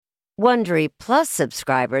Wondery Plus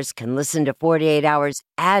subscribers can listen to 48 Hours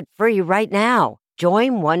ad-free right now.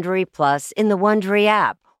 Join Wondery Plus in the Wondery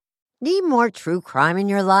app. Need more true crime in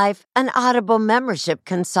your life? An Audible membership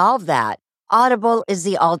can solve that. Audible is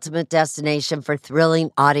the ultimate destination for thrilling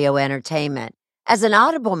audio entertainment. As an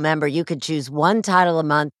Audible member, you can choose one title a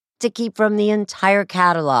month to keep from the entire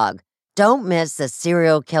catalog. Don't miss The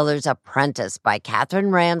Serial Killer's Apprentice by Katherine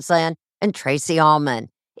Ramsland and Tracy Ullman.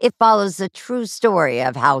 It follows the true story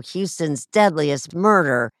of how Houston's deadliest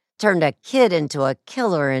murder turned a kid into a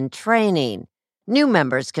killer in training. New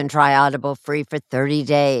members can try Audible free for 30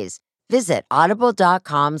 days. Visit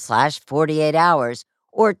audible.com/48 hours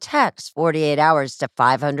or text 48 hours to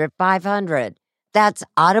 500-500. That's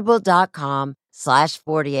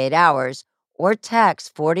audible.com/48 hours or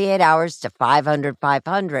text 48 hours to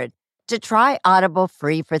 500-500 to try Audible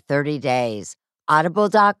free for 30 days.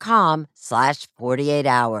 Audible.com/48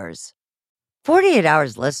 hours. 48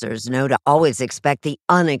 Hours listeners know to always expect the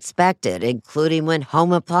unexpected, including when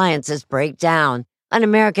home appliances break down. An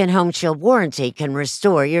American Home Shield warranty can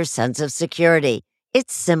restore your sense of security.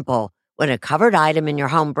 It's simple. When a covered item in your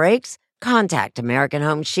home breaks, contact American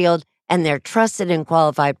Home Shield, and their trusted and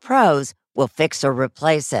qualified pros will fix or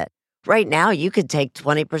replace it. Right now, you could take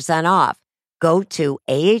 20% off. Go to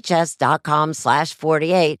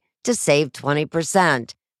ahs.com/48 to save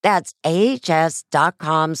 20%. That's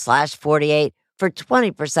ahs.com/48 for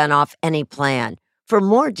 20% off any plan. For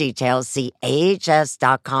more details, see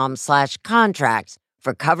ahs.com/contracts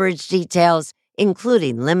for coverage details,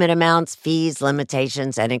 including limit amounts, fees,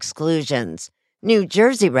 limitations, and exclusions. New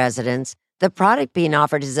Jersey residents, the product being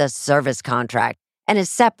offered is a service contract and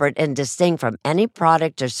is separate and distinct from any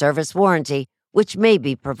product or service warranty which may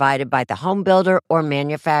be provided by the home builder or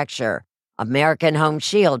manufacturer. American Home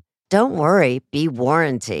Shield. Don't worry, be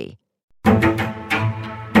warranty.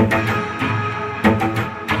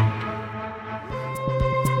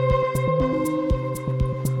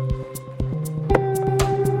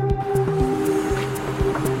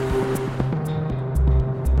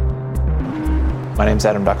 My name's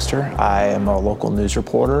Adam Duxter. I am a local news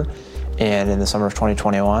reporter, and in the summer of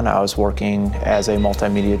 2021, I was working as a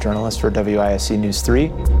multimedia journalist for WISC News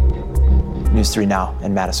 3, News 3 Now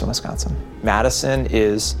in Madison, Wisconsin. Madison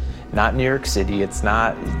is not New York City, it's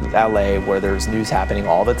not LA where there's news happening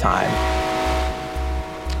all the time.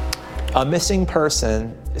 A missing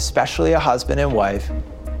person, especially a husband and wife,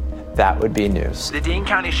 that would be news. The Dane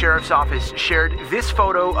County Sheriff's Office shared this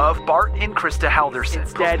photo of Bart and Krista Helderson.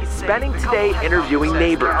 Instead, spending today interviewing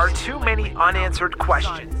neighbors. There are too many unanswered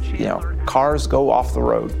questions. You know, cars go off the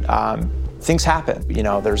road. Things happen. You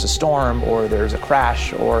know, there's a storm or there's a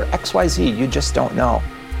crash or XYZ. You just don't know.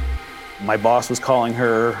 My boss was calling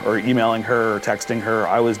her or emailing her or texting her.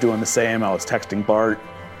 I was doing the same. I was texting Bart,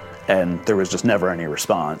 and there was just never any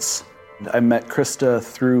response. I met Krista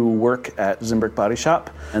through work at Zimbrick Body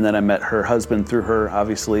Shop, and then I met her husband through her,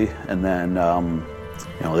 obviously, and then,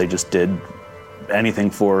 they just did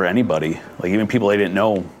anything for anybody, like even people they didn't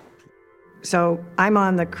know. So I'm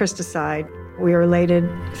on the Krista side. We are related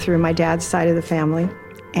through my dad's side of the family,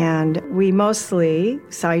 and we mostly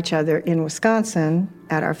saw each other in Wisconsin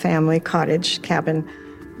at our family cottage cabin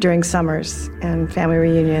during summers and family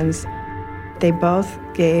reunions. They both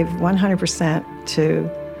gave 100% to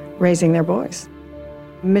raising their boys.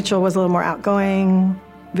 Mitchell was a little more outgoing,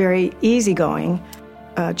 very easygoing.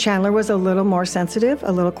 Chandler was a little more sensitive,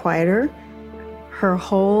 a little quieter. Her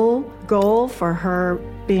whole goal for her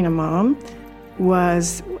being a mom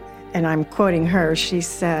was, and I'm quoting her, she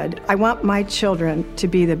said, "I want my children to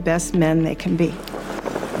be the best men they can be."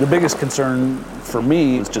 The biggest concern for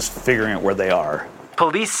me is just figuring out where they are.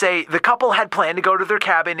 Police say the couple had planned to go to their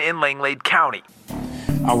cabin in Langlade County.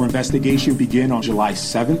 Our investigation began on July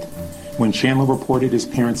 7th when Chandler reported his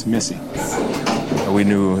parents missing. We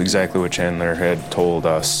knew exactly what Chandler had told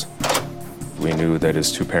us. We knew that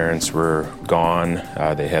his two parents were gone.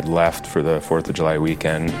 They had left for the 4th of July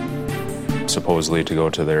weekend, supposedly to go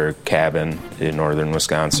to their cabin in northern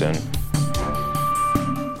Wisconsin.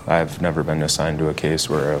 I've never been assigned to a case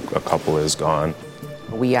where a couple is gone.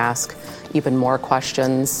 We ask even more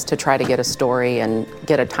questions to try to get a story and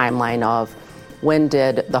get a timeline of when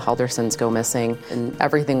did the Heldersons go missing? And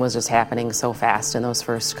everything was just happening so fast in those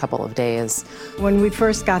first couple of days. When we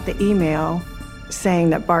first got the email saying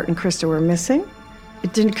that Bart and Krista were missing,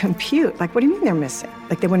 it didn't compute. Like, what do you mean they're missing?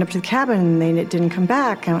 Like, they went up to the cabin and they didn't come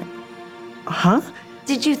back. And I'm like, huh?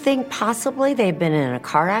 Did you think possibly they'd been in a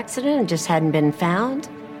car accident and just hadn't been found?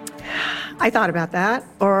 I thought about that.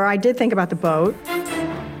 Or I did think about the boat.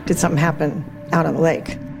 Did something happen out on the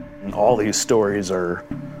lake? And all these stories are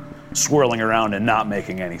swirling around and not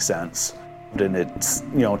making any sense. And it's,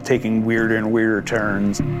 taking weirder and weirder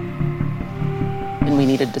turns. And we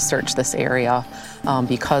needed to search this area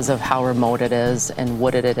because of how remote it is and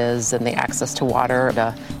wooded it is and the access to water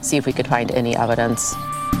to see if we could find any evidence.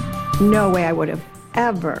 No way I would have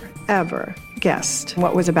ever guessed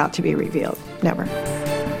what was about to be revealed. Never.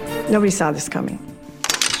 Nobody saw this coming.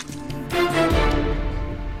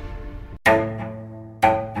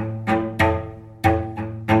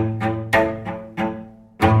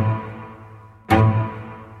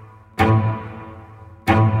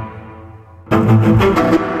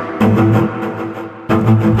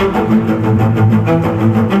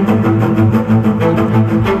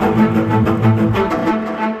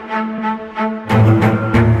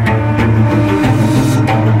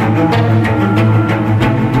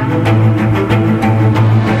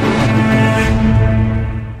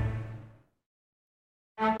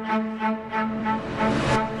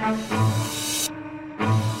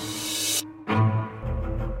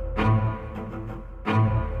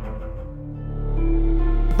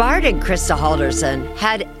 Bart and Krista Halderson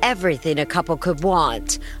had everything a couple could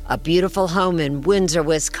want: a beautiful home in Windsor,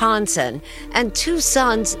 Wisconsin, and 2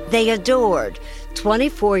 sons they adored,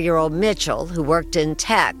 24-year-old Mitchell, who worked in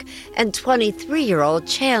tech, and 23-year-old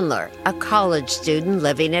Chandler, a college student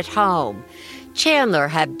living at home. Chandler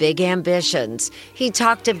had big ambitions. He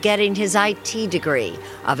talked of getting his IT degree,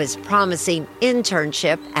 of his promising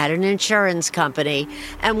internship at an insurance company,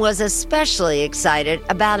 and was especially excited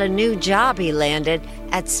about a new job he landed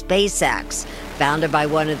at SpaceX, founded by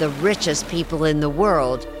one of the richest people in the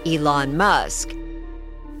world, Elon Musk.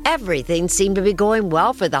 Everything seemed to be going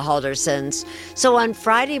well for the Haldersons. So on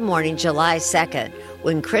Friday morning, July 2nd,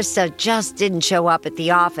 when Krista just didn't show up at the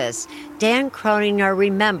office, Dan Croninger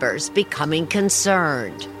remembers becoming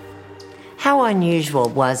concerned. How unusual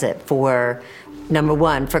was it for, number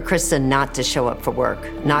one, for Krista not to show up for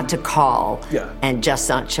work, not to call, and just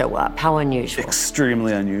not show up? How unusual?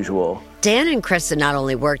 Extremely unusual. Dan and Krista not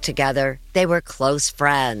only worked together, they were close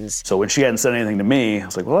friends. So when she hadn't said anything to me, I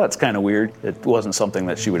was like, well, that's kind of weird. It wasn't something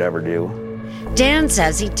that she would ever do. Dan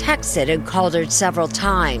says he texted and called her several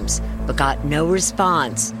times, but got no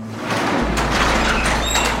response.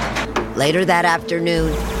 Later that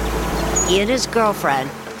afternoon, he and his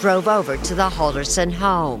girlfriend drove over to the Halderson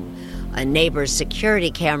home. A neighbor's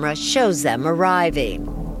security camera shows them arriving.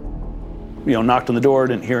 Knocked on the door,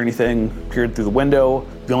 didn't hear anything, peered through the window.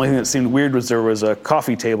 The only thing that seemed weird was there was a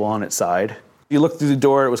coffee table on its side. You looked through the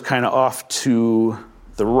door, it was kind of off to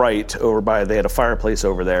the right, they had a fireplace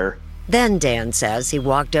over there. Then Dan says he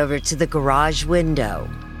walked over to the garage window.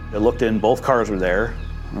 I looked in, both cars were there.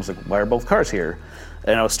 And I was like, why are both cars here?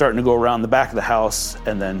 And I was starting to go around the back of the house,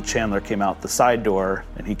 and then Chandler came out the side door,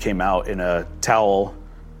 and he came out in a towel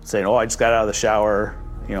saying, I just got out of the shower.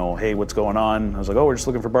 Hey, what's going on? I was like, we're just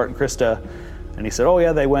looking for Bart and Krista. And he said,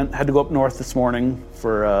 they had to go up north this morning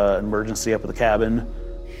for an emergency up at the cabin.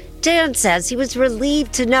 Dan says he was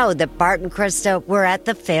relieved to know that Bart and Krista were at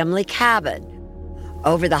the family cabin.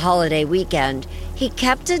 Over the holiday weekend, he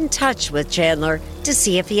kept in touch with Chandler to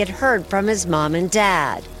see if he had heard from his mom and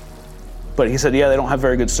dad. But he said, they don't have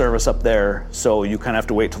very good service up there, so you kind of have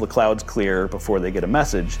to wait till the clouds clear before they get a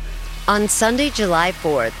message. On Sunday, July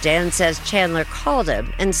 4th, Dan says Chandler called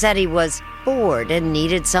him and said he was bored and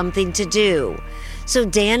needed something to do. So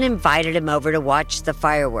Dan invited him over to watch the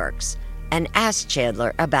fireworks and asked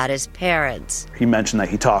Chandler about his parents. He mentioned that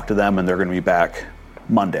he talked to them and they're going to be back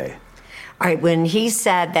Monday. All right, when he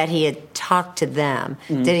said that he had talked to them,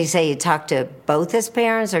 did he say he talked to both his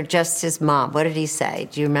parents or just his mom? What did he say?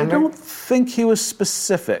 Do you remember? I don't think he was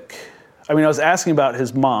specific. I was asking about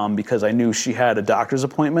his mom because I knew she had a doctor's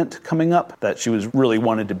appointment coming up that she was really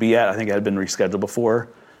wanted to be at. I think it had been rescheduled before.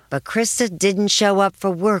 But Krista didn't show up for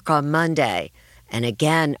work on Monday, and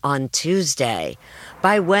again on Tuesday.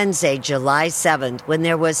 By Wednesday, July 7th, when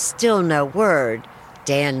there was still no word,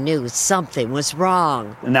 Dan knew something was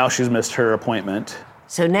wrong. And now she's missed her appointment.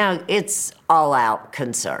 So now it's all-out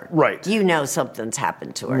concern. Right. You know something's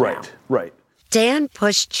happened to her now. Right. Dan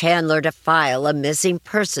pushed Chandler to file a missing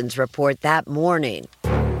persons report that morning.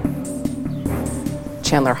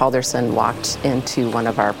 Chandler Halderson walked into one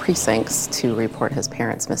of our precincts to report his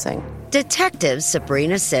parents missing. Detectives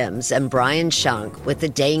Sabrina Sims and Brian Shunk with the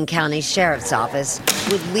Dane County Sheriff's Office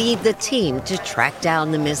would lead the team to track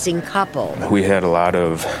down the missing couple. We had a lot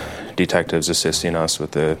of detectives assisting us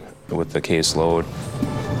with the caseload.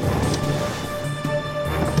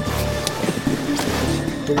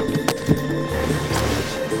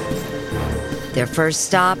 Their first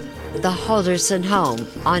stop, the Halderson home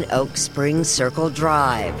on Oak Springs Circle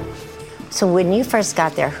Drive. So when you first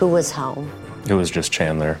got there, who was home? It was just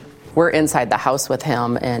Chandler. We're inside the house with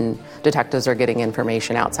him, and detectives are getting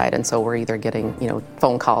information outside, and so we're either getting,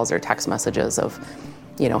 phone calls or text messages of,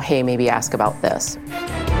 hey, maybe ask about this.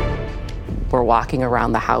 We're walking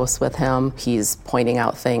around the house with him. He's pointing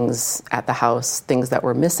out things at the house, things that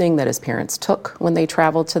were missing that his parents took when they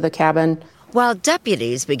traveled to the cabin. While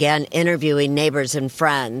deputies began interviewing neighbors and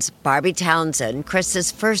friends, Barbie Townsend,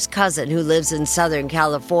 Krista's first cousin who lives in Southern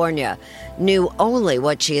California, knew only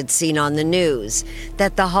what she had seen on the news,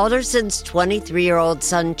 that the Haldersons' 23-year-old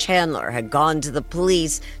son Chandler had gone to the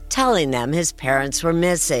police telling them his parents were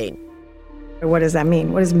missing. What does that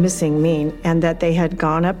mean? What does missing mean? And that they had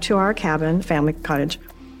gone up to our cabin, family cottage,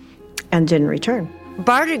 and didn't return.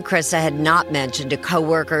 Bart and Krista had not mentioned to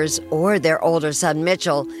coworkers or their older son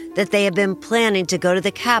Mitchell that they had been planning to go to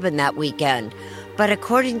the cabin that weekend. But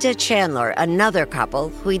according to Chandler, another couple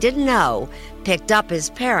who he didn't know picked up his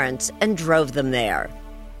parents and drove them there.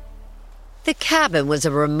 The cabin was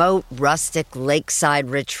a remote, rustic lakeside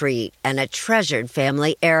retreat and a treasured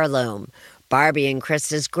family heirloom. Barbie and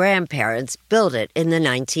Krista's grandparents built it in the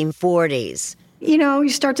 1940s. You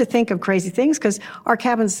start to think of crazy things because our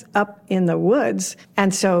cabin's up in the woods.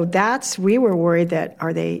 And so we were worried that,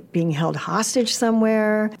 are they being held hostage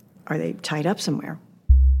somewhere? Are they tied up somewhere?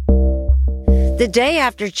 The day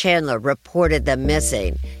after Chandler reported them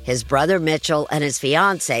missing, his brother Mitchell and his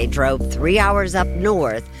fiancée drove 3 hours up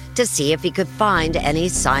north to see if he could find any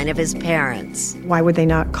sign of his parents. Why would they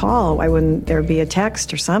not call? Why wouldn't there be a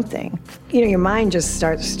text or something? Your mind just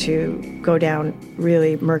starts to go down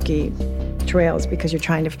really murky trails because you're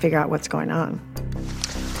trying to figure out what's going on.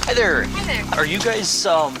 Hi there. Hi there. Are you guys,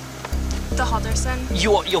 the Halderson?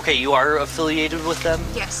 You are affiliated with them?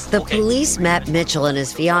 Yes. The police met Mitchell and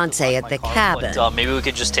his fiancée at the cabin. But, maybe we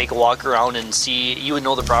could just take a walk around and see. You would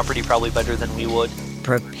know the property probably better than we would.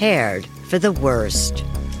 Prepared for the worst.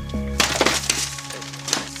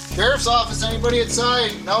 Sheriff's office, anybody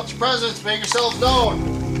inside? Announce your presence, make yourselves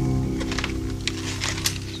known.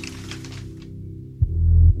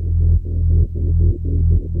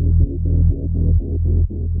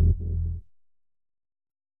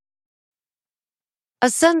 A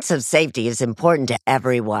sense of safety is important to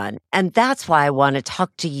everyone, and that's why I want to talk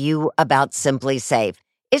to you about SimpliSafe.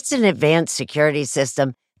 It's an advanced security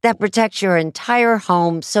system that protects your entire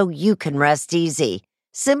home so you can rest easy.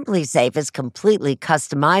 SimpliSafe is completely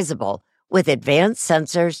customizable with advanced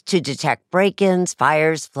sensors to detect break-ins,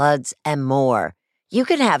 fires, floods, and more. You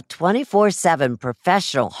can have 24/7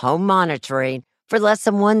 professional home monitoring for less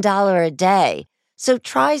than $1 a day. So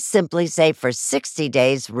try SimpliSafe for 60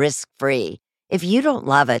 days risk-free. If you don't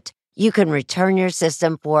love it, you can return your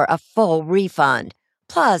system for a full refund.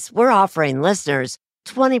 Plus, we're offering listeners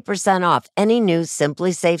 20% off any new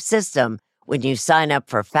SimpliSafe system when you sign up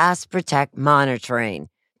for Fast Protect monitoring.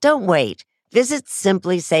 Don't wait. Visit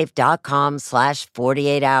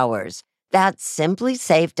SimpliSafe.com/48 hours. That's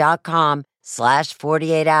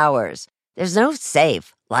SimpliSafe.com/48 hours. There's no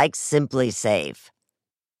safe like SimpliSafe.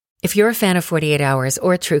 If you're a fan of 48 Hours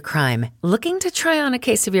or true crime, looking to try on a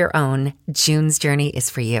case of your own, June's Journey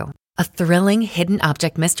is for you. A thrilling hidden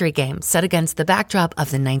object mystery game set against the backdrop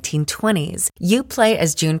of the 1920s. You play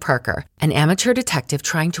as June Parker, an amateur detective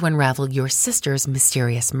trying to unravel your sister's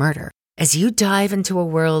mysterious murder. As you dive into a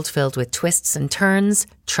world filled with twists and turns,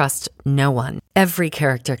 trust no one. Every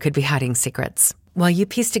character could be hiding secrets. While you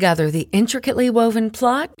piece together the intricately woven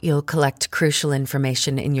plot, you'll collect crucial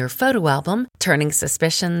information in your photo album, turning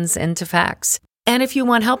suspicions into facts. And if you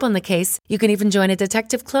want help on the case, you can even join a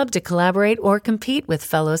detective club to collaborate or compete with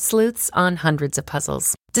fellow sleuths on hundreds of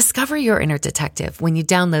puzzles. Discover your inner detective when you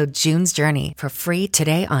download June's Journey for free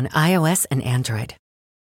today on iOS and Android.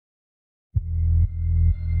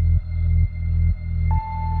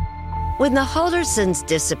 When the Haldersons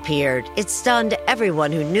disappeared, it stunned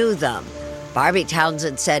everyone who knew them. Barbie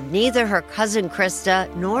Townsend said neither her cousin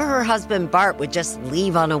Krista nor her husband Bart would just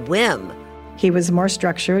leave on a whim. He was more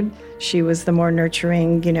structured. She was the more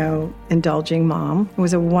nurturing, indulging mom. It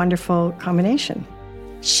was a wonderful combination.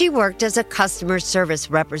 She worked as a customer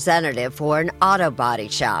service representative for an auto body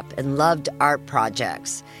shop and loved art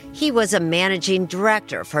projects. He was a managing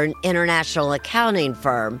director for an international accounting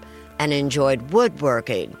firm and enjoyed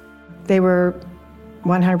woodworking. They were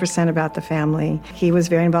 100% about the family. He was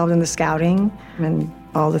very involved in the scouting and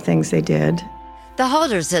all the things they did. The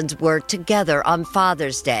Haldersons were together on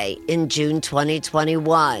Father's Day in June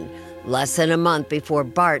 2021, less than a month before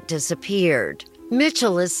Bart disappeared.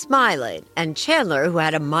 Mitchell is smiling, and Chandler, who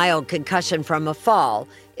had a mild concussion from a fall,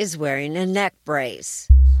 is wearing a neck brace.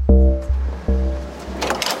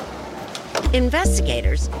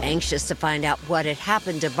 Investigators, anxious to find out what had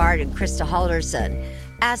happened to Bart and Krista Halderson,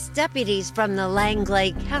 asked deputies from the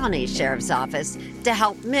Langley County Sheriff's Office to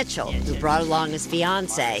help Mitchell, who brought along his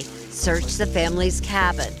fiancée, search the family's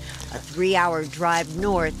cabin, a 3-hour drive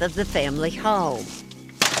north of the family home.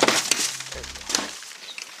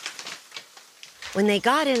 When they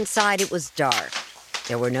got inside, it was dark.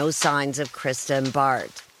 There were no signs of Krista and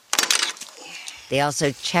Bart. They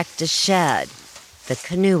also checked a shed. The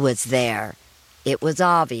canoe was there. It was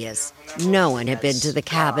obvious no one had been to the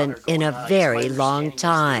cabin in a very long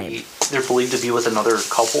time. They're believed to be with another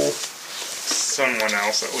couple? Someone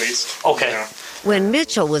else, at least. Okay. Yeah. When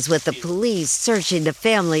Mitchell was with the police searching the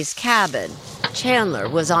family's cabin, Chandler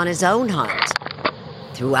was on his own hunt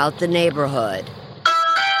throughout the neighborhood.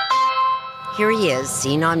 Here he is,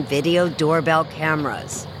 seen on video doorbell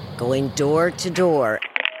cameras, going door to door,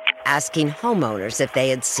 asking homeowners if they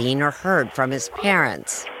had seen or heard from his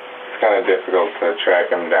parents. It's kind of difficult to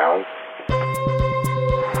track him down.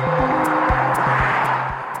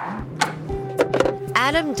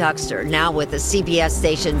 Adam Duxter, now with the CBS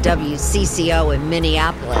station WCCO in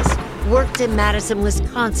Minneapolis, worked in Madison,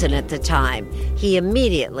 Wisconsin at the time. He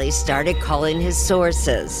immediately started calling his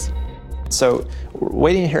sources. So we're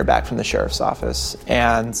waiting to hear back from the sheriff's office.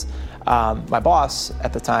 And my boss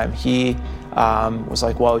at the time, he was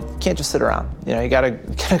like, well, you can't just sit around. You know, you gotta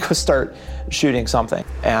go start shooting something.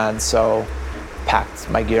 And so packed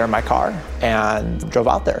my gear in my car and drove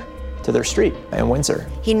out there to their street in Windsor.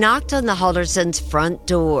 He knocked on the Haldersons' front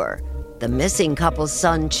door. The missing couple's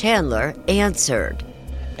son, Chandler, answered.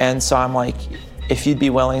 And so I'm like, if you'd be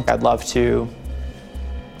willing, I'd love to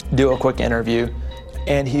do a quick interview.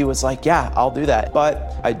 And he was like, yeah, I'll do that.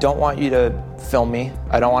 But I don't want you to film me.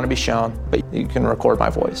 I don't want to be shown, but you can record my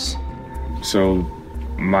voice. So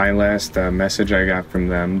my last message I got from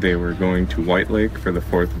them, they were going to White Lake for the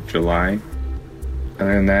 4th of July.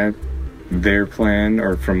 Other than that, their plan,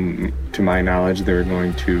 or to my knowledge, they were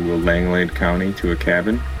going to Langley County to a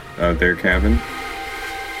cabin, their cabin.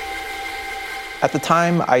 At the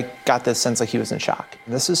time, I got this sense like he was in shock.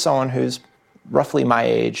 This is someone who's roughly my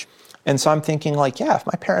age. And so I'm thinking like, yeah, if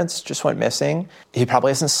my parents just went missing, he probably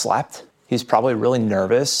hasn't slept. He's probably really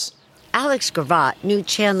nervous. Alex Gravatt knew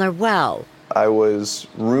Chandler well. I was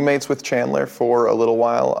roommates with Chandler for a little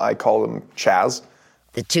while. I called him Chaz.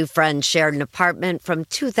 The two friends shared an apartment from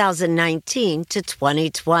 2019 to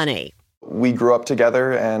 2020. We grew up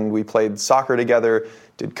together and we played soccer together,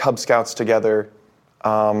 did Cub Scouts together,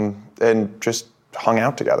 and just hung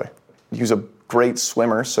out together. He was a great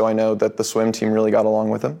swimmer, so I know that the swim team really got along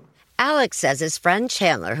with him. Alex says his friend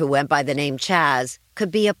Chandler, who went by the name Chaz,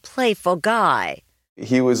 could be a playful guy.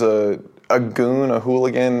 He was a goon, a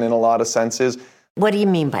hooligan in a lot of senses. What do you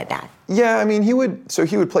mean by that? Yeah, I mean, he would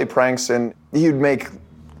play pranks and he would make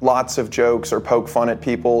lots of jokes or poke fun at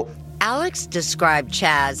people. Alex described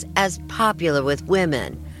Chaz as popular with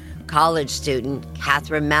women. College student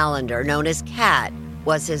Catherine Mallender, known as Kat,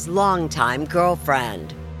 was his longtime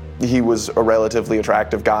girlfriend. He was a relatively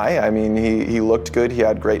attractive guy. I mean, he looked good, he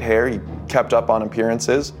had great hair, he kept up on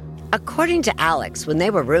appearances. According to Alex, when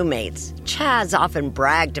they were roommates, Chaz often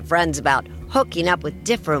bragged to friends about hooking up with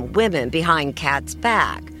different women behind Kat's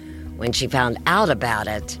back. When she found out about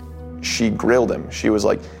it, she grilled him. She was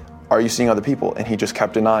like, "Are you seeing other people?" And he just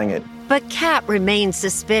kept denying it. But Kat remained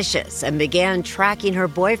suspicious and began tracking her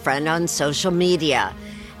boyfriend on social media.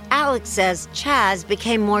 Alex says Chaz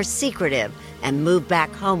became more secretive and moved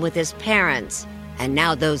back home with his parents. And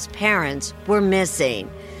now those parents were missing.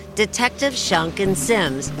 Detectives Shunk and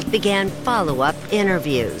Sims began follow-up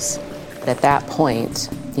interviews. At that point,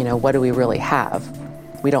 what do we really have?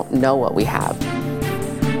 We don't know what we have.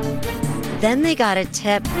 Then they got a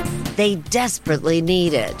tip they desperately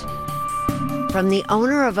needed from the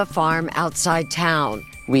owner of a farm outside town.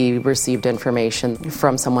 We received information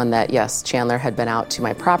from someone that, yes, Chandler had been out to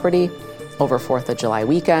my property over 4th of July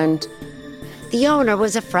weekend. The owner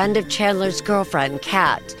was a friend of Chandler's girlfriend,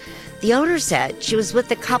 Kat. The owner said she was with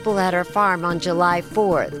the couple at her farm on July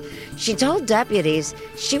 4th. She told deputies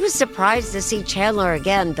she was surprised to see Chandler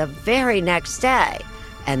again the very next day.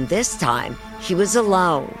 And this time, he was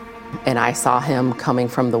alone. And I saw him coming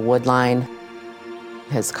from the wood line.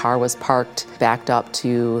 His car was parked, backed up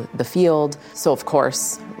to the field. So, of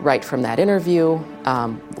course, right from that interview,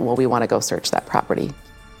 we want to go search that property.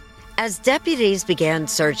 As deputies began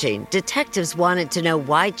searching, detectives wanted to know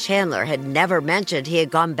why Chandler had never mentioned he had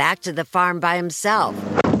gone back to the farm by himself.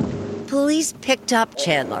 Police picked up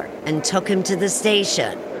Chandler and took him to the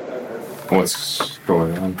station. What's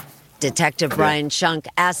going on? Detective Brian Shunk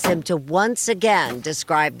asked him to once again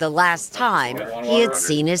describe the last time he had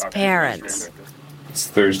seen his parents. It's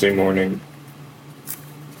Thursday morning.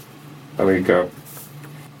 I wake up.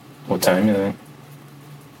 What time is it?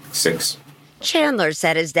 6. Chandler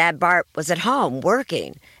said his dad Bart was at home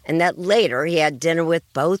working and that later he had dinner with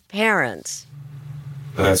both parents.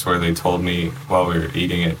 That's where they told me while we were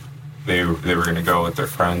eating it, they were going to go with their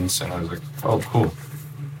friends, and I was like, oh, cool.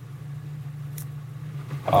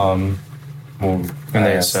 And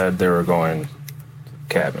they said they were going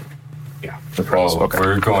cabin. Yeah. Okay.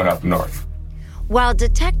 We're going up north. While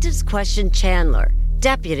detectives questioned Chandler,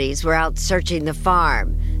 deputies were out searching the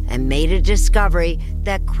farm and made a discovery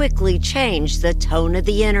that quickly changed the tone of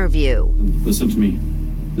the interview. Listen to me.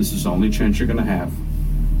 This is the only chance you're going to have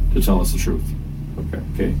to tell us the truth.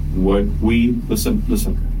 Okay. Listen.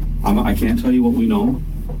 I can't tell you what we know,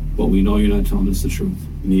 but we know you're not telling us the truth.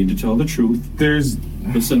 You need to tell the truth.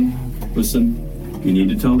 Listen. You need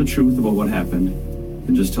to tell the truth about what happened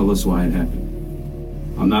and just tell us why it happened.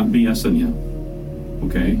 I'm not BSing you,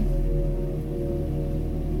 okay?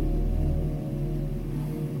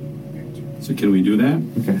 So can we do that?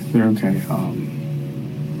 Okay, you're okay.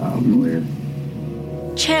 Lawyer.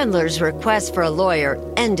 Chandler's request for a lawyer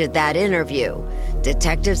ended that interview.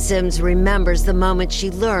 Detective Sims remembers the moment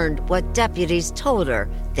she learned what deputies told her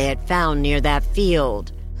they had found near that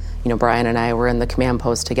field. You know, Brian and I were in the command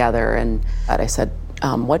post together, and I said,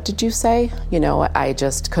 what did you say? You know, I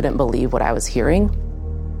just couldn't believe what I was hearing.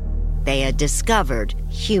 They had discovered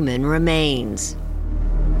human remains.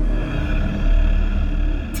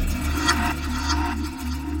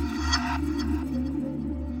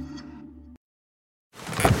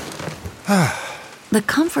 The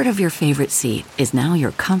comfort of your favorite seat is now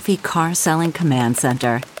your comfy car selling command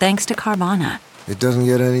center, thanks to Carvana. It doesn't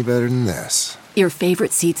get any better than this. Your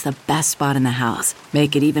favorite seat's the best spot in the house.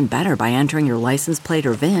 Make it even better by entering your license plate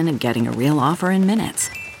or VIN and getting a real offer in minutes.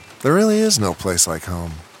 There really is no place like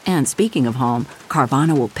home. And speaking of home,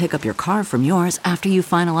 Carvana will pick up your car from yours after you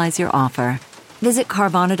finalize your offer. Visit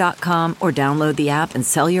Carvana.com or download the app and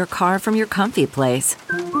sell your car from your comfy place.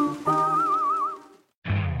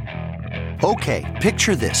 Okay,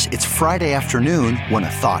 picture this. It's Friday afternoon when a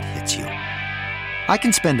thought hits you. I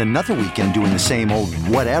can spend another weekend doing the same old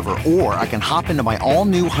whatever, or I can hop into my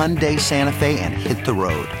all-new Hyundai Santa Fe and hit the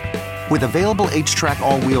road. With available H-Track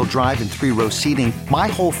all-wheel drive and 3-row seating, my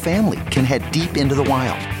whole family can head deep into the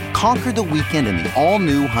wild. Conquer the weekend in the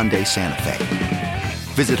all-new Hyundai Santa Fe.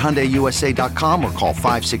 Visit HyundaiUSA.com or call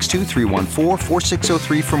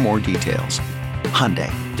 562-314-4603 for more details. Hyundai,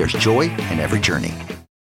 there's joy in every journey.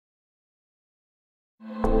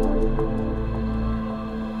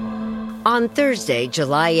 On Thursday,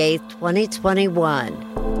 July 8, 2021,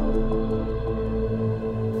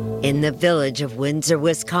 in the village of Windsor,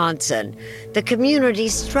 Wisconsin, the community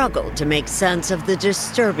struggled to make sense of the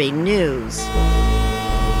disturbing news.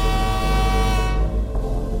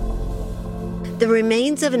 The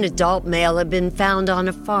remains of an adult male had been found on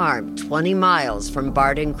a farm 20 miles from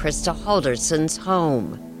Bart and Krista Halderson's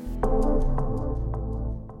home.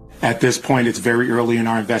 At this point, it's very early in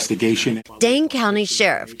our investigation. Dane County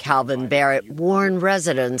Sheriff Calvin Barrett warned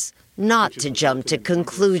residents not to jump to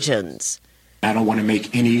conclusions. I don't want to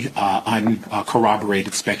make any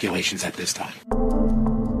uncorroborated speculations at this time.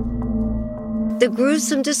 The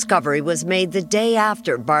gruesome discovery was made the day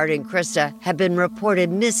after Bart and Krista had been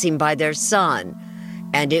reported missing by their son,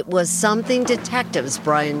 and it was something detectives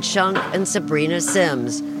Brian Shunk and Sabrina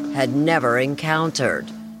Sims had never encountered.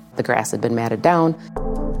 The grass had been matted down,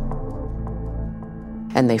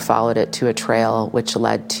 and they followed it to a trail which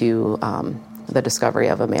led to the discovery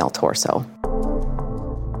of a male torso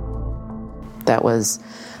that was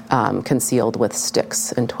concealed with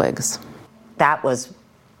sticks and twigs. That was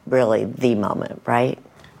really the moment, right?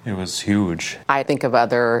 It was huge. I think of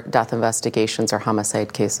other death investigations or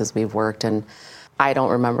homicide cases we've worked, and I don't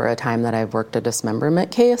remember a time that I've worked a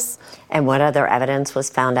dismemberment case. And what other evidence was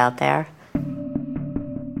found out there?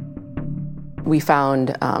 We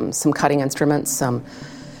found some cutting instruments, some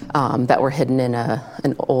that were hidden in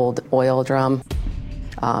an old oil drum,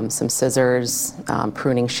 some scissors,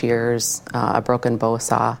 pruning shears, a broken bow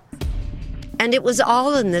saw. And it was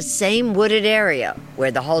all in the same wooded area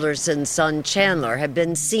where the Halderson's son Chandler had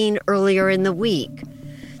been seen earlier in the week.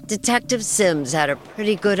 Detective Sims had a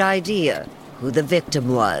pretty good idea who the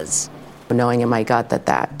victim was. Knowing in my gut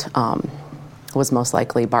that was most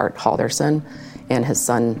likely Bart Halderson, and his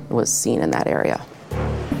son was seen in that area.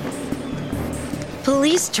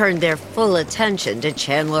 Police turned their full attention to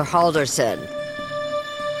Chandler Halderson.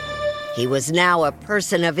 He was now a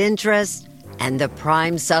person of interest and the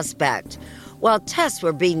prime suspect. While tests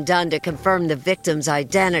were being done to confirm the victim's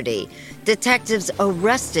identity, detectives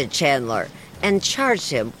arrested Chandler and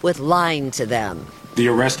charged him with lying to them. The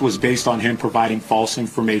arrest was based on him providing false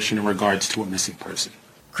information in regards to a missing person.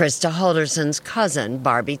 Krista Halderson's cousin,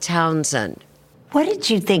 Barbie Townsend. What did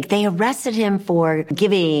you think? They arrested him for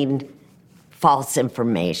giving false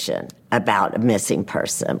information about a missing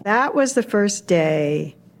person. That was the first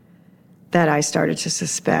day that I started to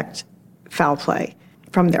suspect foul play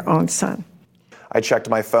from their own son. I checked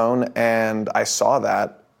my phone and I saw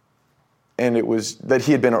that, and it was that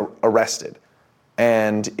he had been arrested.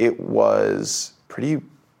 And it was pretty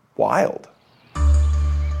wild.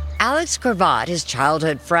 Alex Cravat, his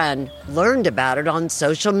childhood friend, learned about it on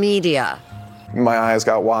social media. My eyes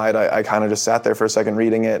got wide. I kind of just sat there for a second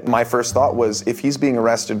reading it. My first thought was, if he's being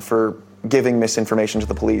arrested for giving misinformation to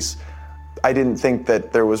the police, I didn't think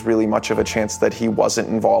that there was really much of a chance that he wasn't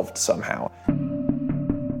involved somehow.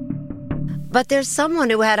 But there's someone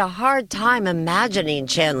who had a hard time imagining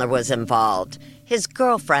Chandler was involved. His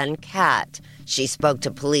girlfriend, Kat. She spoke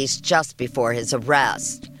to police just before his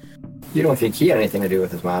arrest. You don't think he had anything to do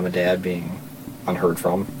with his mom and dad being unheard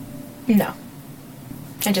from? No.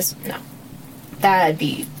 No. That'd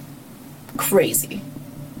be crazy.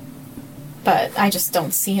 But I just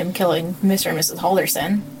don't see him killing Mr. and Mrs.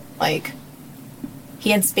 Halderson. Like, he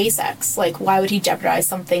had SpaceX. Like, why would he jeopardize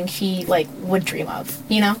something he, would dream of,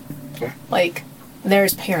 you know? Yeah. Like, they're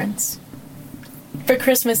his parents. For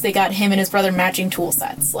Christmas, they got him and his brother matching tool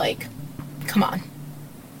sets. Like, come on.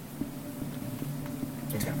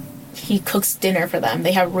 Okay. He cooks dinner for them.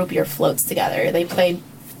 They have root beer floats together. They play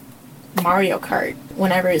Mario Kart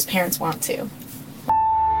whenever his parents want to.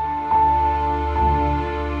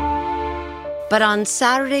 But on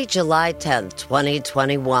Saturday, July 10th,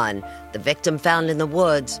 2021, the victim found in the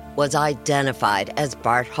woods was identified as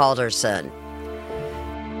Bart Halderson.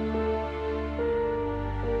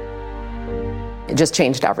 It just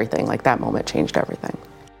changed everything. Like, that moment changed everything.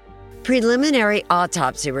 Preliminary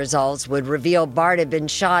autopsy results would reveal Bart had been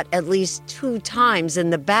shot at least 2 times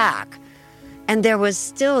in the back. And there was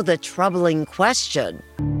still the troubling question.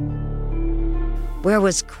 Where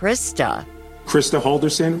was Krista? Krista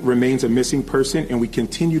Halderson remains a missing person, and we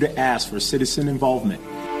continue to ask for citizen involvement.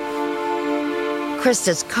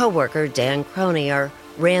 Krista's coworker, Dan Cronier,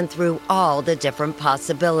 ran through all the different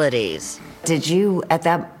possibilities. Did you, at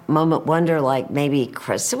that moment, wonder, maybe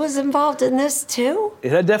Krista was involved in this, too?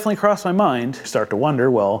 It had definitely crossed my mind. Start to wonder,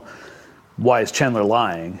 well, why is Chandler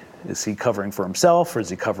lying? Is he covering for himself, or is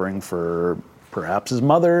he covering for perhaps his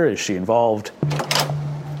mother? Is she involved?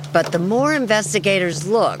 But the more investigators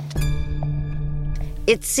looked,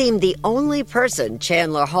 it seemed the only person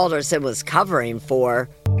Chandler Halderson was covering for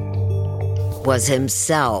was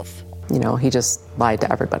himself. You know, he just lied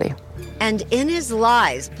to everybody. And in his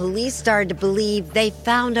lies, police started to believe they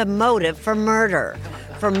found a motive for murder.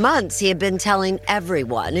 For months, he had been telling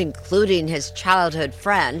everyone, including his childhood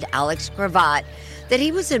friend, Alex Cravat, that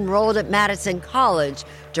he was enrolled at Madison College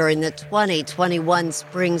during the 2021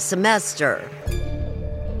 spring semester.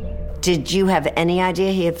 Did you have any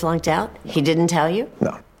idea he had flunked out? He didn't tell you?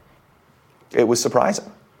 No. It was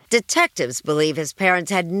surprising. Detectives believe his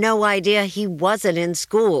parents had no idea he wasn't in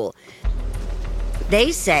school.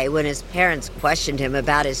 They say when his parents questioned him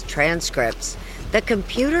about his transcripts, the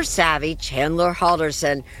computer-savvy Chandler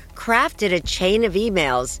Halderson crafted a chain of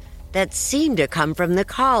emails that seemed to come from the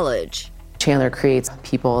college. Chandler creates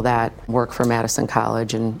people that work for Madison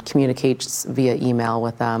College and communicates via email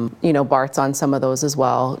with them. You know, Bart's on some of those as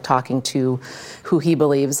well, talking to who he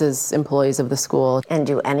believes is employees of the school. And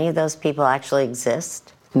do any of those people actually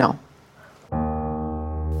exist? No.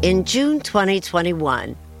 In June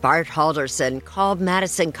 2021, Bart Halderson called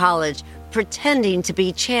Madison College pretending to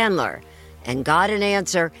be Chandler and got an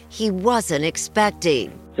answer he wasn't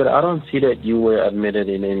expecting. Said, I don't see that you were admitted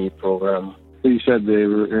in any program. You said they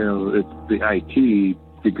were, it's the IT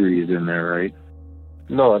degrees in there, right?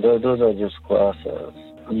 No, those are just classes.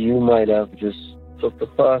 You might have just took the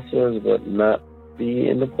classes but not be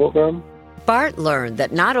in the program. Bart learned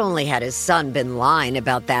that not only had his son been lying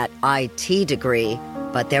about that IT degree,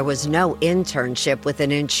 but there was no internship with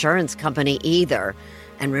an insurance company either.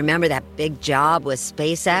 And remember that big job with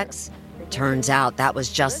SpaceX? Turns out that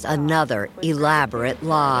was just another elaborate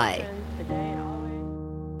lie.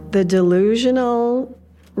 The delusional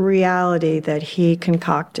reality that he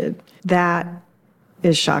concocted, that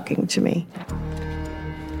is shocking to me.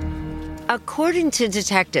 According to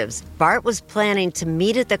detectives, Bart was planning to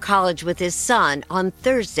meet at the college with his son on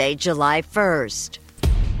Thursday, July 1st.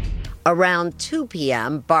 Around 2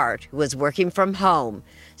 p.m., Bart, who was working from home,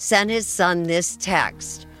 sent his son this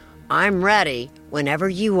text: "I'm ready whenever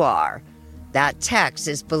you are." That text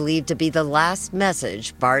is believed to be the last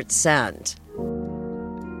message Bart sent.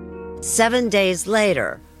 7 days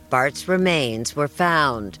later, Bart's remains were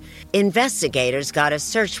found. Investigators got a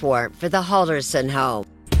search warrant for the Halderson home.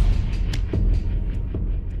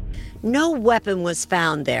 No weapon was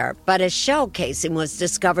found there, but a shell casing was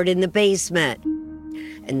discovered in the basement.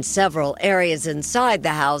 And several areas inside the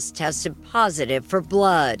house tested positive for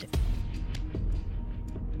blood.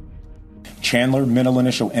 Chandler, middle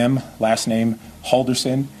initial M, last name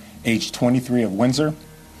Halderson, age 23 of Windsor,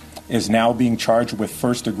 is now being charged with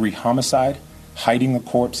first-degree homicide, hiding a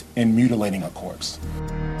corpse, and mutilating a corpse.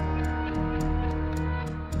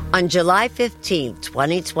 On July 15,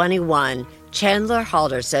 2021, Chandler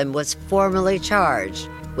Halderson was formally charged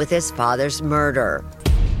with his father's murder.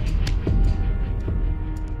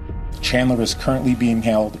 Chandler is currently being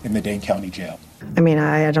held in the Dane County Jail. I mean,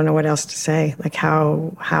 I don't know what else to say. Like,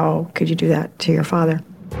 how could you do that to your father?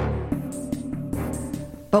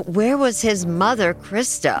 But where was his mother,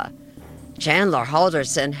 Krista? Chandler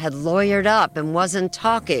Halderson had lawyered up and wasn't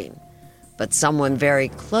talking, but someone very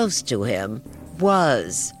close to him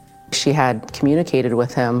was. She had communicated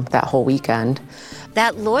with him that whole weekend.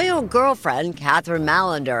 That loyal girlfriend, Catherine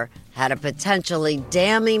Mallender, had a potentially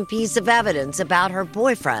damning piece of evidence about her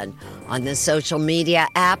boyfriend on the social media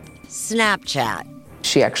app Snapchat.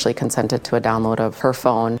 She actually consented to a download of her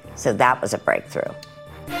phone. So that was a breakthrough.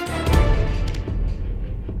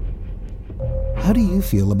 How do you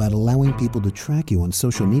feel about allowing people to track you on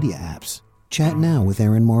social media apps? Chat now with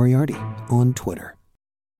Erin Moriarty on Twitter.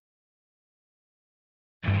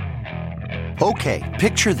 Okay,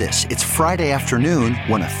 picture this. It's Friday afternoon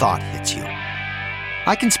when a thought hits you.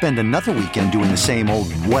 I can spend another weekend doing the same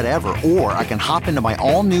old whatever, or I can hop into my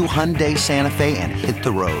all-new Hyundai Santa Fe and hit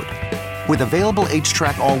the road. With available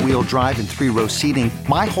H-Track all-wheel drive and 3-row seating,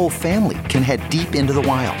 my whole family can head deep into the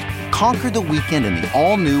wild. Conquer the weekend in the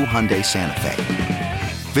all-new Hyundai Santa Fe.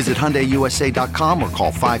 Visit HyundaiUSA.com or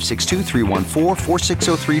call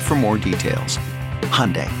 562-314-4603 for more details.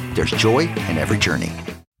 Hyundai, there's joy in every journey.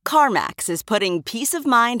 CarMax is putting peace of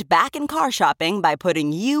mind back in car shopping by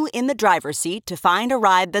putting you in the driver's seat to find a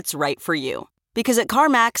ride that's right for you. Because at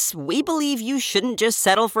CarMax, we believe you shouldn't just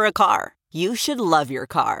settle for a car. You should love your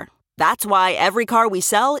car. That's why every car we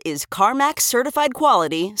sell is CarMax certified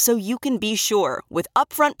quality, so you can be sure with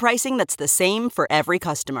upfront pricing that's the same for every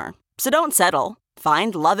customer. So don't settle.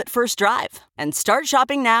 Find love at first drive and start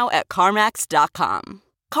shopping now at CarMax.com.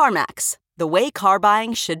 CarMax, the way car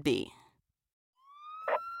buying should be.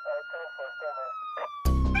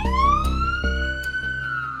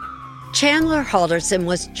 Chandler Halderson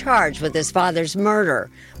was charged with his father's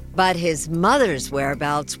murder, but his mother's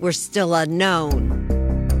whereabouts were still unknown.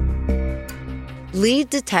 Lead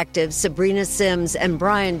detectives Sabrina Sims and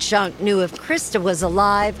Brian Shunk knew if Krista was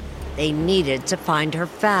alive, they needed to find her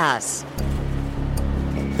fast.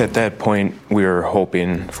 At that point, we were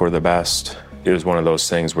hoping for the best. It was one of those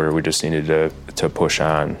things where we just needed to push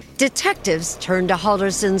on. Detectives turned to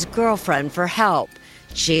Halderson's girlfriend for help.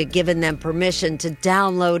 She had given them permission to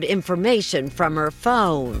download information from her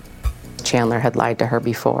phone. Chandler had lied to her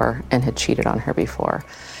before and had cheated on her before.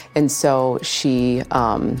 And so she,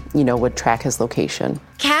 would track his location.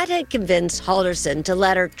 Kat had convinced Halderson to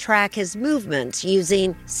let her track his movements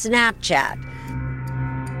using Snapchat,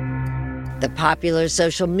 the popular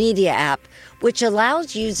social media app, which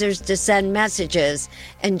allows users to send messages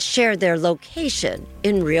and share their location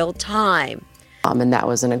in real time. And that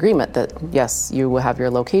was an agreement that, yes, you will have your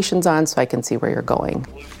locations on so I can see where you're going.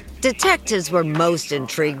 Detectives were most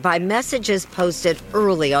intrigued by messages posted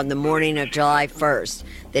early on the morning of July 1st,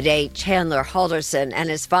 the day Chandler Halderson and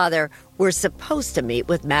his father were supposed to meet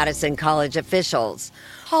with Madison College officials.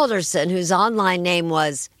 Halderson, whose online name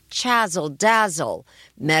was Chazzle Dazzle,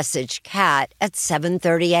 messaged Kat at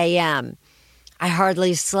 7:30 a.m. I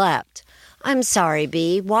hardly slept. I'm sorry,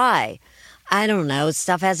 B. Why? I don't know.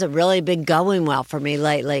 Stuff hasn't really been going well for me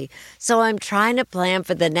lately, so I'm trying to plan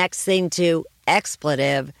for the next thing to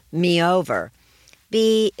expletive me over.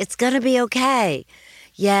 B, it's going to be okay.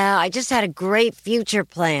 Yeah, I just had a great future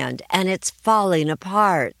planned, and it's falling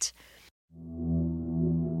apart.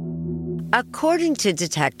 According to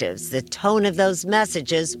detectives, the tone of those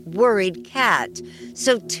messages worried Kat.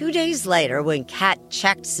 So 2 days later, when Kat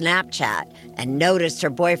checked Snapchat and noticed her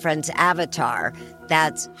boyfriend's avatar,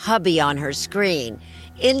 that's hubby on her screen,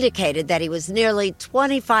 indicated that he was nearly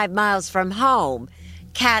 25 miles from home,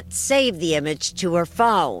 Kat saved the image to her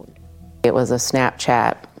phone. It was a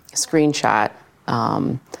Snapchat screenshot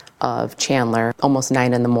of Chandler, almost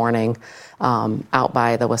 9 a.m, out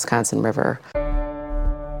by the Wisconsin River.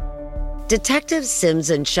 Detectives Sims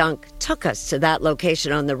and Shunk took us to that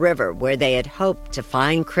location on the river where they had hoped to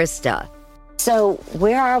find Krista. So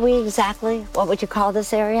where are we exactly? What would you call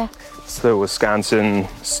this area? It's the Wisconsin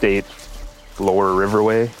State Lower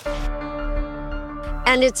Riverway.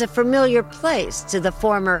 And it's a familiar place to the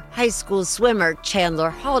former high school swimmer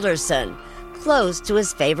Chandler Halderson, close to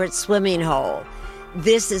his favorite swimming hole.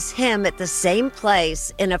 This is him at the same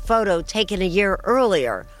place in a photo taken a year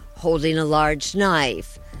earlier, holding a large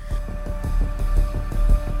knife.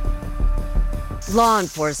 Law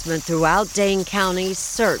enforcement throughout Dane County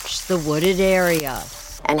searched the wooded area.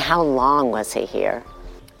 And how long was he here?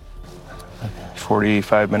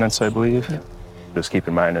 45 minutes, I believe. Yeah. Just keep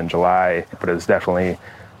in mind in July, but it's definitely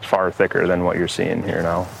far thicker than what you're seeing here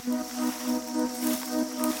now.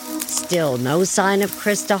 Still no sign of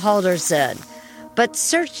Krista Halderson, but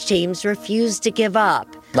search teams refused to give up.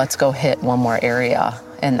 Let's go hit one more area,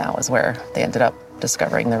 and that was where they ended up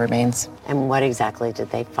discovering the remains. And what exactly did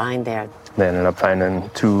they find there? They ended up finding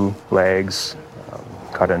 2 legs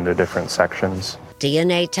cut into different sections.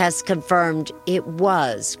 DNA tests confirmed it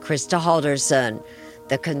was Krista Halderson,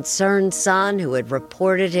 the concerned son who had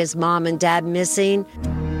reported his mom and dad missing,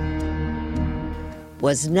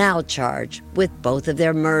 was now charged with both of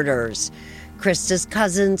their murders. Krista's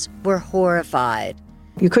cousins were horrified.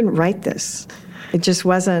 You couldn't write this. It just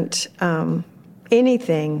wasn't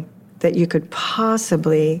anything that you could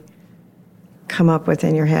possibly come up with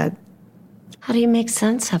in your head. How do you make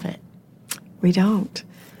sense of it? We don't.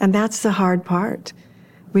 And that's the hard part.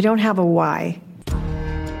 We don't have a why.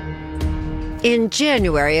 In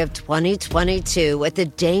January of 2022, at the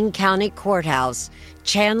Dane County Courthouse,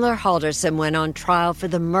 Chandler Halderson went on trial for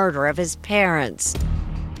the murder of his parents.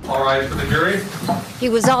 All right, for the jury. He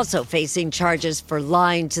was also facing charges for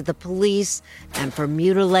lying to the police and for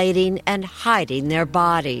mutilating and hiding their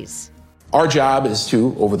bodies. Our job is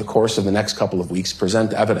to, over the course of the next couple of weeks,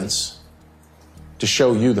 present evidence to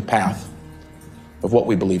show you the path of what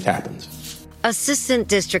we believe happened. Assistant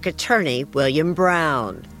District Attorney William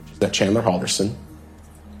Brown. That Chandler Halderson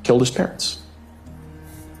killed his parents,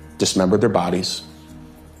 dismembered their bodies,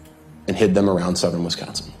 and hid them around southern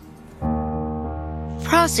Wisconsin.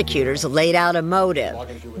 Prosecutors laid out a motive.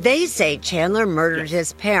 They say Chandler murdered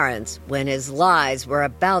his parents when his lies were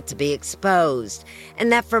about to be exposed,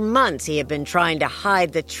 and that for months he had been trying to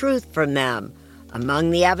hide the truth from them.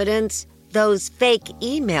 Among the evidence, those fake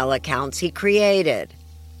email accounts he created.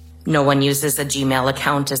 No one uses a Gmail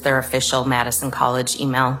account as their official Madison College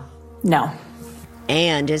email. No.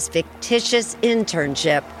 And his fictitious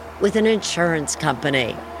internship with an insurance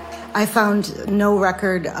company. I found no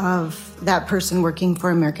record of that person working for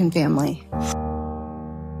American Family.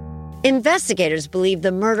 Investigators believe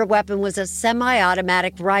the murder weapon was a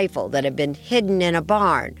semi-automatic rifle that had been hidden in a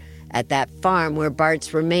barn at that farm where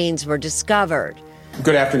Bart's remains were discovered.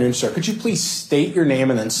 Good afternoon, sir. Could you please state your name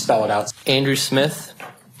and then spell it out? Andrew Smith.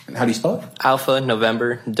 And how do you spell it? Alpha,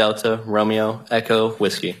 November, Delta, Romeo, Echo,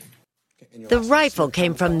 Whiskey. The rifle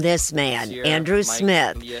came from this man, Andrew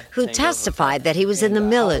Smith, who testified that he was in the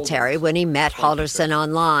military when he met Halderson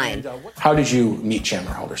online. How did you meet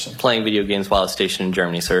Chandler Halderson? Playing video games while I was stationed in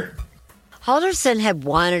Germany, sir. Halderson had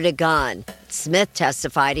wanted a gun. Smith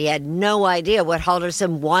testified he had no idea what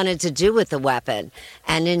Halderson wanted to do with the weapon.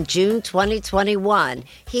 And in June 2021,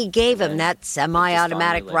 he gave him that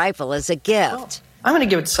semi-automatic rifle as a gift. I'm going to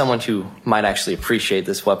give it to someone who might actually appreciate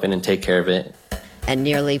this weapon and take care of it. And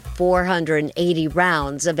nearly 480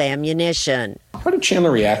 rounds of ammunition. How did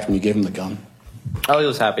Chandler react when you gave him the gun? Oh, he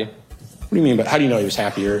was happy. What do you mean? But how do you know he was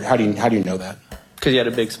happy? Or how do you know that? Because he had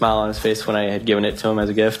a big smile on his face when I had given it to him as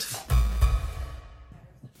a gift.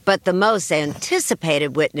 But the most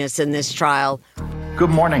anticipated witness in this trial,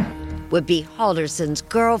 good morning, would be Halderson's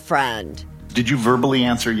girlfriend. Did you verbally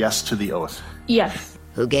answer yes to the oath? Yes.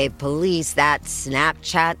 Who gave police that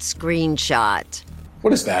Snapchat screenshot.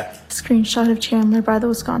 What is that? Screenshot of Chandler by the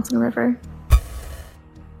Wisconsin River.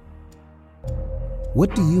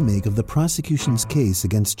 What do you make of the prosecution's case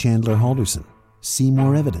against Chandler Halderson? See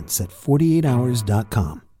more evidence at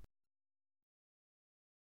 48hours.com.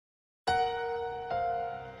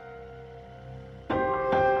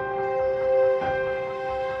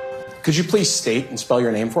 Could you please state and spell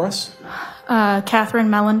your name for us? Catherine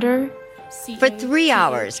Melander. For 3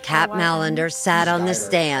 hours, Kat Melander sat on the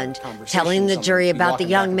stand, telling the jury about the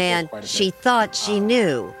young man she thought she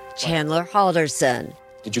knew, Chandler Halderson.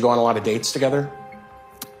 Did you go on a lot of dates together?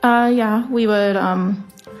 Yeah, we would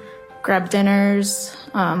grab dinners,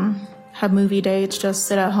 have movie dates, just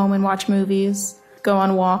sit at home and watch movies, go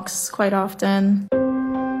on walks quite often.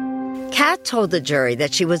 Kat told the jury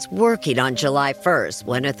that she was working on July 1st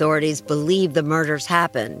when authorities believed the murders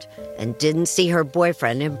happened and didn't see her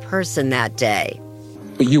boyfriend in person that day.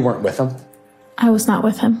 But you weren't with him? I was not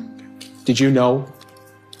with him. Did you know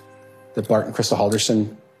that Bart and Krista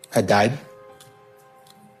Halderson had died?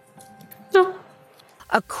 No.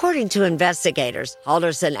 According to investigators,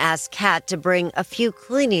 Halderson asked Kat to bring a few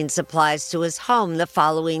cleaning supplies to his home the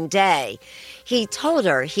following day. He told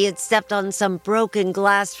her he had stepped on some broken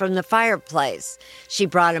glass from the fireplace. She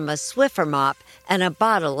brought him a Swiffer mop and a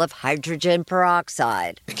bottle of hydrogen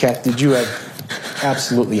peroxide. Kat, did you have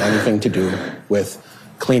absolutely anything to do with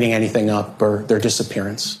cleaning anything up or their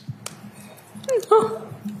disappearance? No.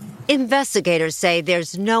 Investigators say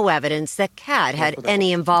there's no evidence that Kat had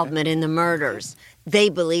any involvement in the murders. They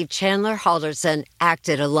believe Chandler Halderson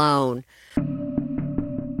acted alone.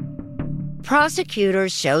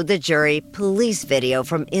 Prosecutors showed the jury police video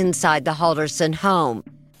from inside the Halderson home.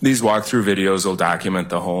 These walkthrough videos will document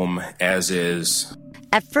the home as is.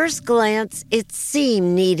 At first glance, it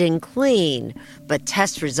seemed neat and clean, but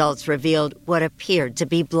test results revealed what appeared to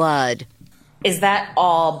be blood. Is that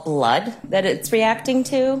all blood that it's reacting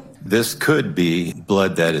to? This could be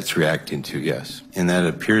blood that it's reacting to, yes. And that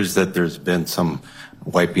it appears that there's been some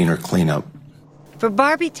wiping or cleanup. For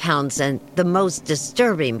Barbie Townsend, the most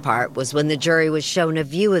disturbing part was when the jury was shown a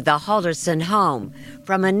view of the Halderson home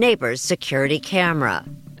from a neighbor's security camera.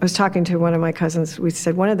 I was talking to one of my cousins. We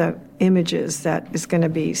said one of the images that is going to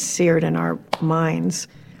be seared in our minds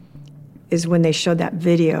is when they showed that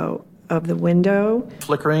video of the window.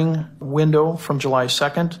 Flickering window from July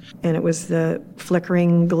 2nd. And it was the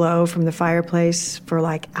flickering glow from the fireplace for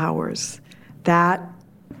like hours. That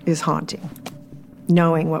is haunting,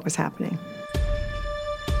 knowing what was happening.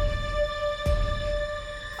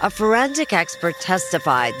 A forensic expert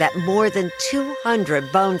testified that more than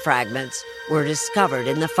 200 bone fragments were discovered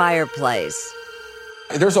in the fireplace.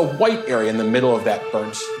 There's a white area in the middle of that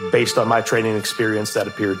burnt. Based on my training experience, that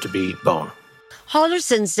appeared to be bone.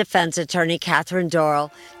 Halderson's defense attorney, Catherine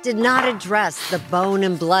Dorrell, did not address the bone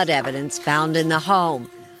and blood evidence found in the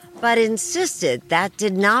home, but insisted that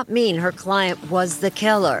did not mean her client was the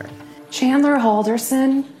killer. Chandler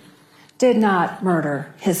Halderson did not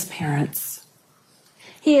murder his parents.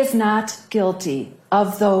 He is not guilty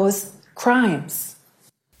of those crimes.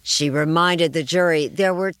 She reminded the jury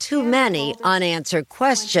there were too many unanswered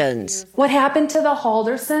questions. What happened to the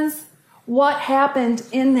Haldersons? What happened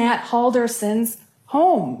in that Halderson's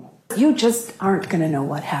home? You just aren't going to know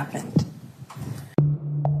what happened.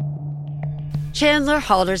 Chandler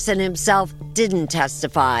Halderson himself didn't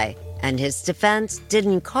testify, and his defense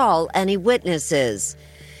didn't call any witnesses.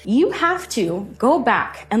 You have to go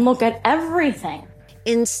back and look at everything.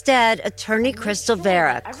 Instead, attorney Crystal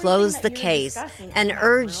Vera closed the case and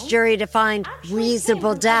urged jury to find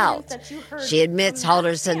reasonable doubt. She admits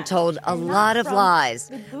Halderson told a lot of lies,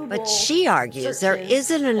 but she argues there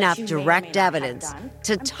isn't enough direct evidence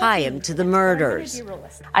to tie him to the murders.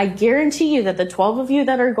 I guarantee you that the 12 of you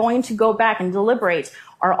that are going to go back and deliberate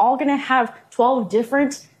are all going to have 12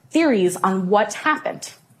 different theories on what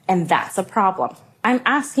happened, and that's a problem. I'm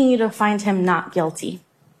asking you to find him not guilty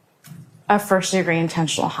of first-degree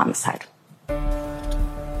intentional homicide.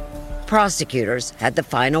 Prosecutors had the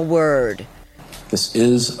final word. This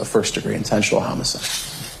is a first-degree intentional homicide.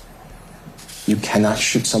 You cannot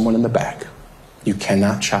shoot someone in the back. You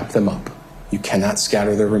cannot chop them up. You cannot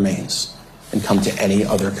scatter their remains and come to any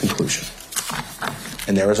other conclusion.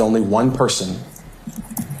 And there is only one person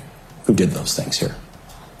who did those things here,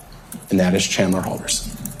 and that is Chandler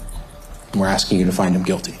Halderson. And we're asking you to find him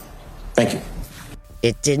guilty. Thank you.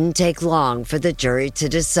 It didn't take long for the jury to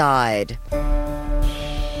decide.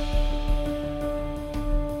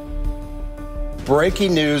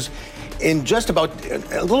 Breaking news. In just about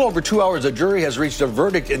a little over 2 hours, a jury has reached a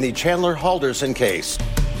verdict in the Chandler Halderson case.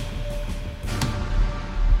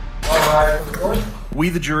 We,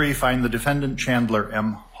 the jury, find the defendant Chandler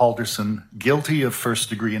M. Halderson guilty of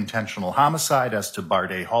first-degree intentional homicide as to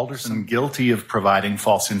Barday Halderson, guilty of providing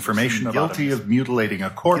false information, guilty of mutilating a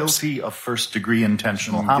corpse, guilty of first-degree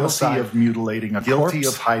intentional homicide, guilty of mutilating a corpse, guilty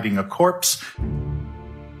of hiding a corpse.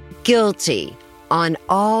 Guilty on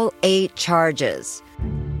all 8 charges.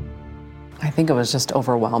 I think it was just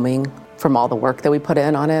overwhelming from all the work that we put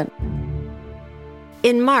in on it.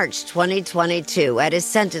 In March 2022, at his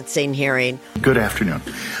sentencing hearing, Good afternoon.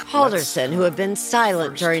 Halderson, who had been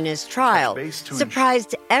silent during his trial,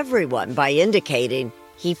 surprised everyone by indicating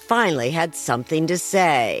he finally had something to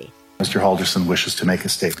say. Mr. Halderson wishes to make a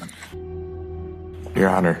statement. Your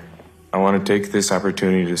Honor, I want to take this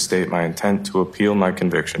opportunity to state my intent to appeal my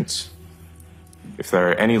convictions. If there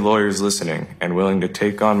are any lawyers listening and willing to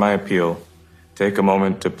take on my appeal, take a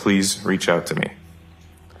moment to please reach out to me.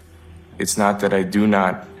 It's not that I do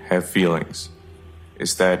not have feelings.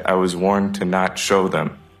 It's that I was warned to not show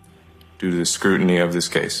them due to the scrutiny of this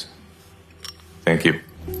case. Thank you.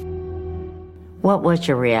 What was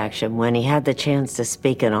your reaction when he had the chance to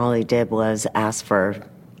speak and all he did was ask for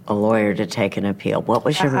a lawyer to take an appeal? What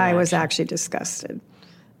was your reaction? I was actually disgusted.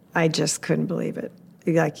 I just couldn't believe it.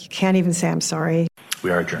 Like, you can't even say I'm sorry. We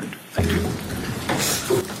are adjourned. Thank you.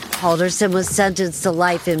 Halderson was sentenced to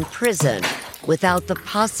life in prison without the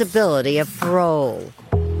possibility of parole.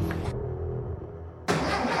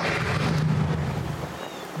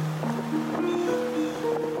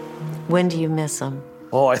 When do you miss him?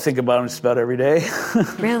 Oh, I think about him just about every day.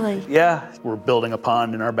 Really? Yeah. We're building a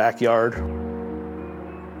pond in our backyard.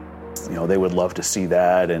 You know, they would love to see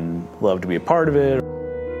that and love to be a part of it.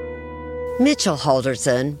 Mitchell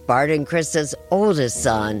Halderson, Bart and Krista's oldest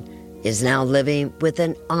son, is now living with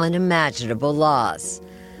an unimaginable loss.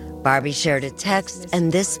 Barbie shared a text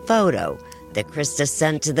and this photo that Krista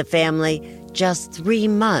sent to the family just 3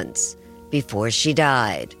 months before she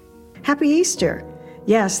died. Happy Easter.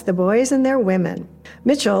 Yes, the boys and their women.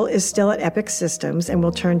 Mitchell is still at Epic Systems and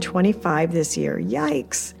will turn 25 this year.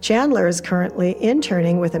 Yikes. Chandler is currently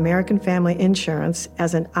interning with American Family Insurance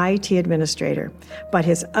as an IT administrator, but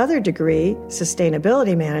his other degree,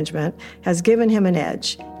 sustainability management, has given him an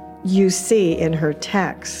edge. You see in her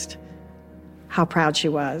text how proud she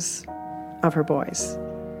was of her boys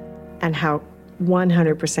and how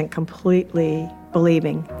 100% completely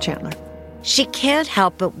believing Chandler. She can't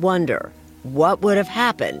help but wonder what would have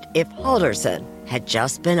happened if Halderson had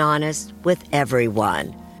just been honest with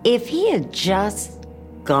everyone. If he had just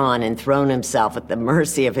gone and thrown himself at the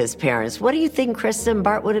mercy of his parents, what do you think Krista and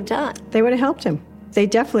Bart would have done? They would have helped him. They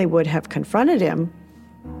definitely would have confronted him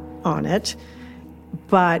on it,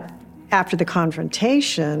 but after the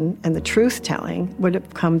confrontation and the truth-telling would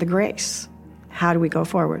have come the grace. How do we go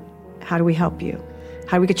forward? How do we help you?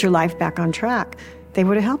 How do we get your life back on track? They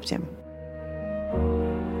would have helped him.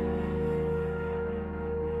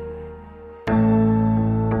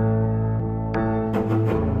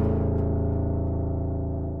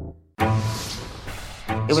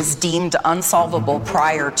 It was deemed unsolvable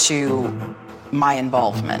prior to my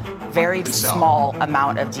involvement. Very small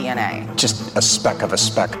amount of DNA. Just a speck of a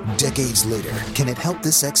speck. Decades later, can it help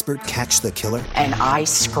this expert catch the killer? And I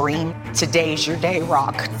scream, today's your day,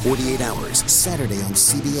 Rock. 48 Hours, Saturday on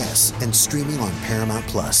CBS and streaming on Paramount+.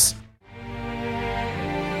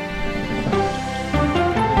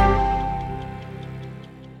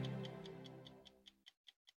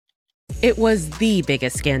 It was the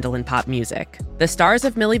biggest scandal in pop music. The stars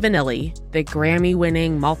of Milli Vanilli, the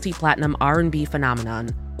Grammy-winning multi-platinum R&B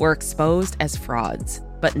phenomenon, were exposed as frauds.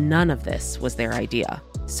 But none of this was their idea.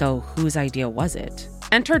 So whose idea was it?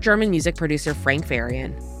 Enter German music producer Frank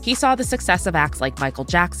Farian. He saw the success of acts like Michael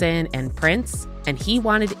Jackson and Prince, and he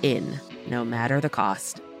wanted in, no matter the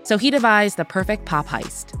cost. So he devised the perfect pop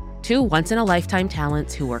heist. Two once-in-a-lifetime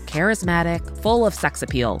talents who were charismatic, full of sex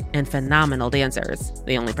appeal, and phenomenal dancers.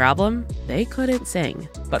 The only problem? They couldn't sing.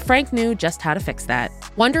 But Frank knew just how to fix that.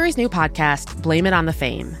 Wondery's new podcast, Blame It on the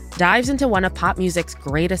Fame, dives into one of pop music's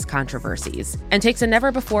greatest controversies and takes a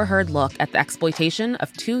never-before-heard look at the exploitation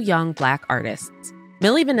of two young Black artists.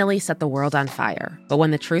 Milli Vanilli set the world on fire, but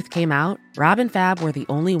when the truth came out, Rob and Fab were the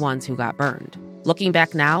only ones who got burned. Looking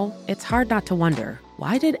back now, it's hard not to wonder,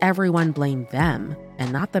 why did everyone blame them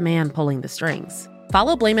and not the man pulling the strings?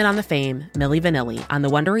 Follow Blame It on the Fame, Milli Vanilli on the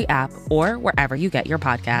Wondery app or wherever you get your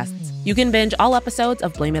podcasts. You can binge all episodes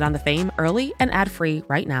of Blame It on the Fame early and ad-free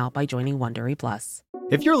right now by joining Wondery Plus.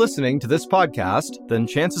 If you're listening to this podcast, then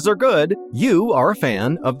chances are good you are a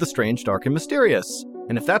fan of The Strange, Dark, and Mysterious.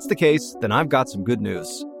 And if that's the case, then I've got some good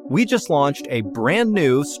news. We just launched a brand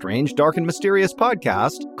new Strange, Dark, and Mysterious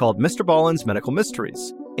podcast called Mr. Ballen's Medical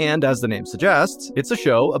Mysteries. And as the name suggests, it's a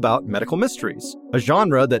show about medical mysteries, a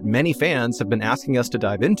genre that many fans have been asking us to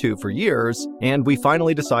dive into for years, and we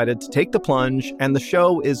finally decided to take the plunge, and the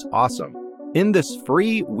show is awesome. In this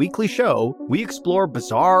free weekly show, we explore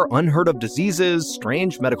bizarre, unheard of diseases,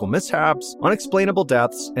 strange medical mishaps, unexplainable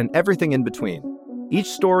deaths, and everything in between. Each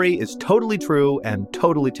story is totally true and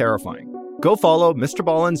totally terrifying. Go follow Mr.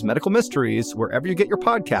 Ballen's Medical Mysteries wherever you get your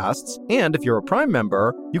podcasts, and if you're a Prime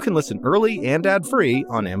member, you can listen early and ad-free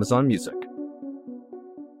on Amazon Music.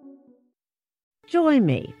 Join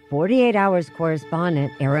me, 48 Hours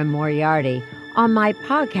correspondent Erin Moriarty, on my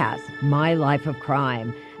podcast, My Life of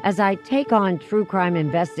Crime, as I take on true crime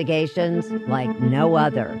investigations like no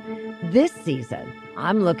other. This season,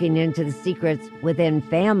 I'm looking into the secrets within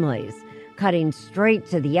families, cutting straight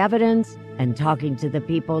to the evidence and talking to the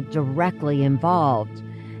people directly involved.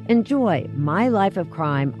 Enjoy My Life of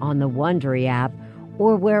Crime on the Wondery app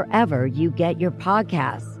or wherever you get your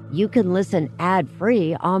podcasts. You can listen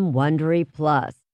ad-free on Wondery Plus.